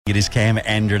It is Cam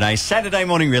and Renee. Saturday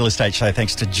morning real estate show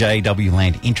thanks to JW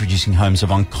Land, introducing homes of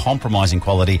uncompromising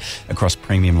quality across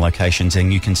premium locations,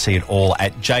 and you can see it all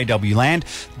at jwland.com.au.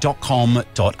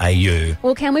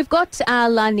 Well, Cam, we've got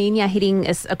La Nina hitting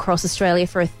us across Australia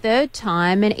for a third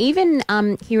time, and even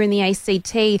here in the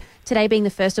ACT, today being the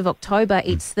 1st of October,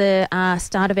 it's the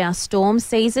start of our storm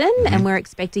season, and we're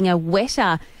expecting a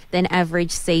wetter than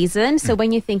average season. So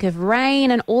when you think of rain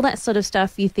and all that sort of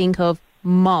stuff, you think of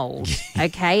mould,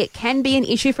 okay? It can be an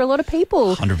issue for a lot of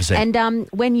people. 100%. And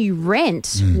when you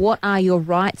rent, what are your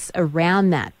rights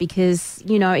around that? Because,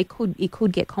 you know, it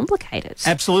could get complicated.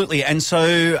 Absolutely. And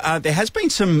so there has been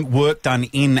some work done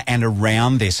in and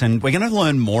around this, and we're going to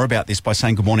learn more about this by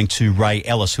saying good morning to Ray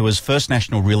Ellis, who is First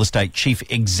National Real Estate Chief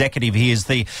Executive. He is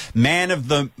the man of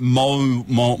the mould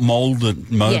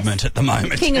movement at the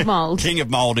moment. King of mould. King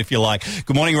of mould, if you like.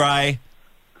 Good morning, Ray.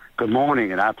 Good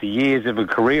morning, and after years of a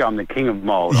career, I'm the king of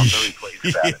mould. I'm very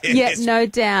pleased about it. Yeah, no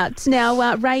doubt.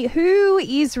 Now, Ray, who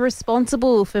is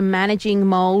responsible for managing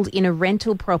mould in a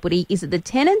rental property? Is it the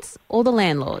tenants or the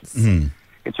landlords?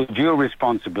 It's a dual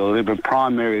responsibility, but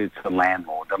primarily it's the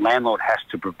landlord. The landlord has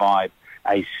to provide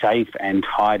a safe and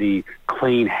tidy,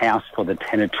 clean house for the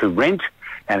tenant to rent,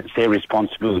 and it's their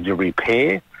responsibility to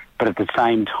repair. But at the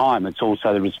same time, it's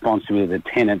also the responsibility of the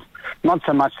tenant, not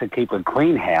so much to keep a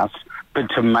clean house, but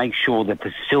to make sure that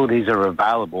facilities are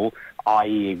available,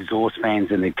 i.e. exhaust fans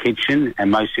in the kitchen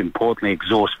and, most importantly,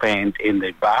 exhaust fans in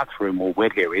the bathroom or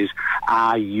wet areas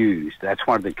are used. That's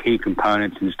one of the key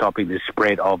components in stopping the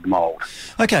spread of mould.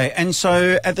 Okay, and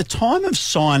so at the time of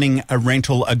signing a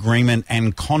rental agreement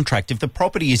and contract, if the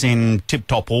property is in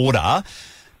tip-top order,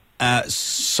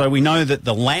 so we know that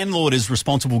the landlord is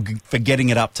responsible for getting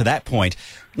it up to that point.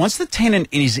 Once the tenant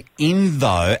is in,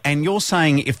 though, and you're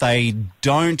saying if they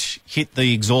don't hit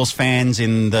the exhaust fans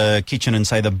in the kitchen and,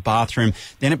 say, the bathroom,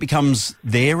 then it becomes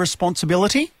their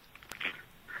responsibility?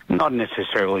 Not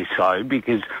necessarily so,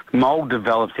 because mould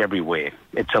develops everywhere.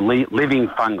 It's a living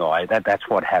fungi. That's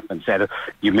what happens.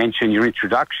 You mentioned your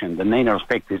introduction. The Nina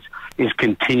effect is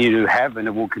continue to have, and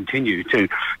it will continue to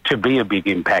be a big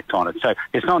impact on it. So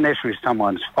it's not necessarily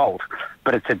someone's fault,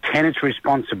 but it's a tenant's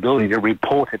responsibility to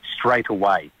report it straight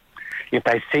away. If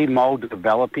they see mould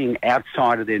developing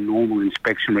outside of their normal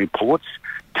inspection reports,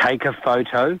 take a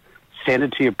photo, send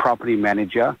it to your property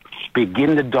manager,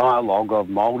 begin the dialogue of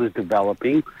mould is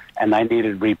developing and they need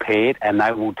it repaired, and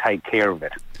they will take care of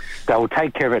it. They will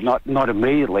take care of it not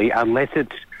immediately unless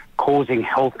it's causing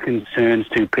health concerns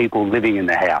to people living in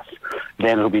the house.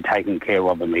 Then it'll be taken care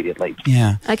of immediately.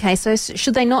 Yeah. Okay, so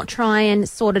should they not try and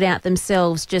sort it out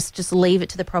themselves, just leave it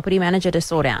to the property manager to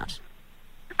sort out?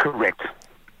 Correct.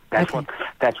 That's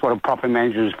what a property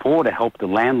manager is for, to help the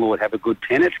landlord have a good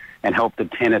tenant and help the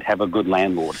tenant have a good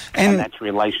landlord. And that's a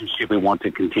relationship we want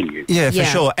to continue. Yeah, for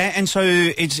sure. And so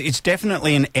it's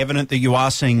definitely evident that you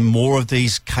are seeing more of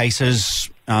these cases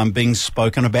being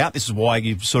spoken about. This is why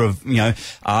you sort of,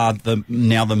 are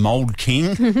now the mould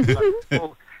king.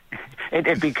 Well,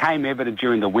 it became evident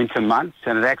during the winter months,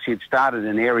 and it started in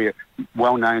an area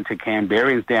well known to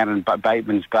Canberrans down in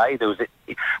Bateman's Bay.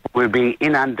 We're being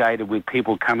inundated with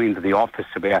people coming into the office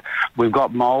about, we've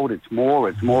got mould, it's more,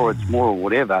 or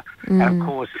whatever. And of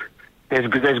course,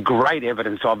 there's great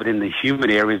evidence of it in the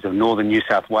humid areas of northern New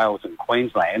South Wales and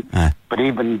Queensland, but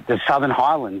even the Southern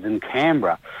Highlands and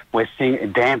Canberra, we're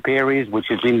seeing damp areas, which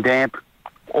has been damp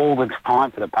all the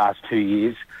time for the past 2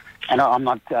 years. And I'm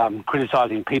not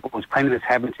criticising people who's cleanliness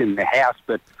habits in their house,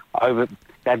 but over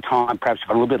that time perhaps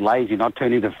got a little bit lazy, not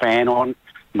turning the fan on,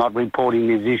 not reporting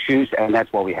these issues, and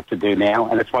that's what we have to do now,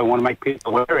 and that's why we want to make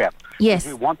people aware of. Yes.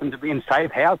 We want them to be in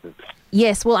safe houses.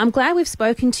 Yes, well, I'm glad we've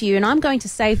spoken to you, and I'm going to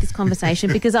save this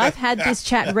conversation because I've had this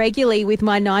chat regularly with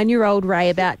my 9-year-old Ray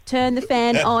about turn the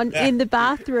fan on in the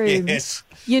bathroom. Yes.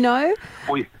 You know?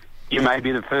 You may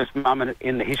be the first mum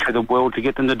in the history of the world to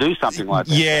get them to do something like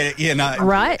that. Yeah, no.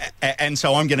 Right. And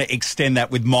so I'm going to extend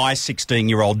that with my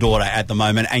 16-year-old daughter at the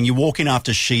moment, and you walk in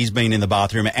after she's been in the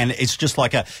bathroom, and it's just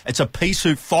like it's a pea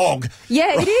soup fog.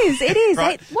 Yeah, it is.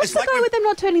 Right? What's the go with them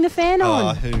not turning the fan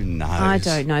on? Oh, who knows? I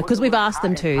don't know, because we've asked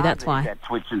them to, that's why. That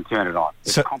switch and turn it on.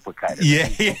 It's complicated. Yeah.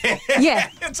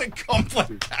 It's a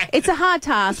complicated. It's a hard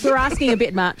task. We're asking a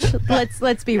bit much.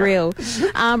 Let's be real.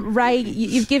 Ray,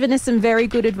 you've given us some very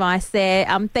good advice there.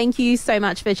 Thank you so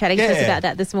much for chatting to us about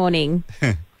that this morning.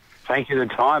 Thank you for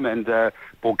the time, and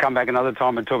we'll come back another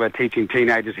time and talk about teaching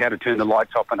teenagers how to turn the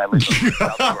lights off when they listen.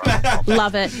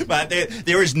 Love it. But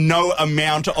there is no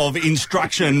amount of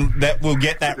instruction that will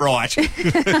get that right.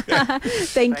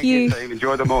 Thank you. Team.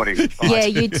 Enjoy the morning. Bye. Yeah,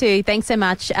 you too. Thanks so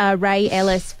much. Ray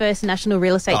Ellis, First National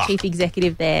Real Estate Chief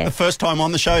Executive there. The first time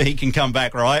on the show, he can come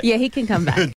back, right? Yeah, he can come back.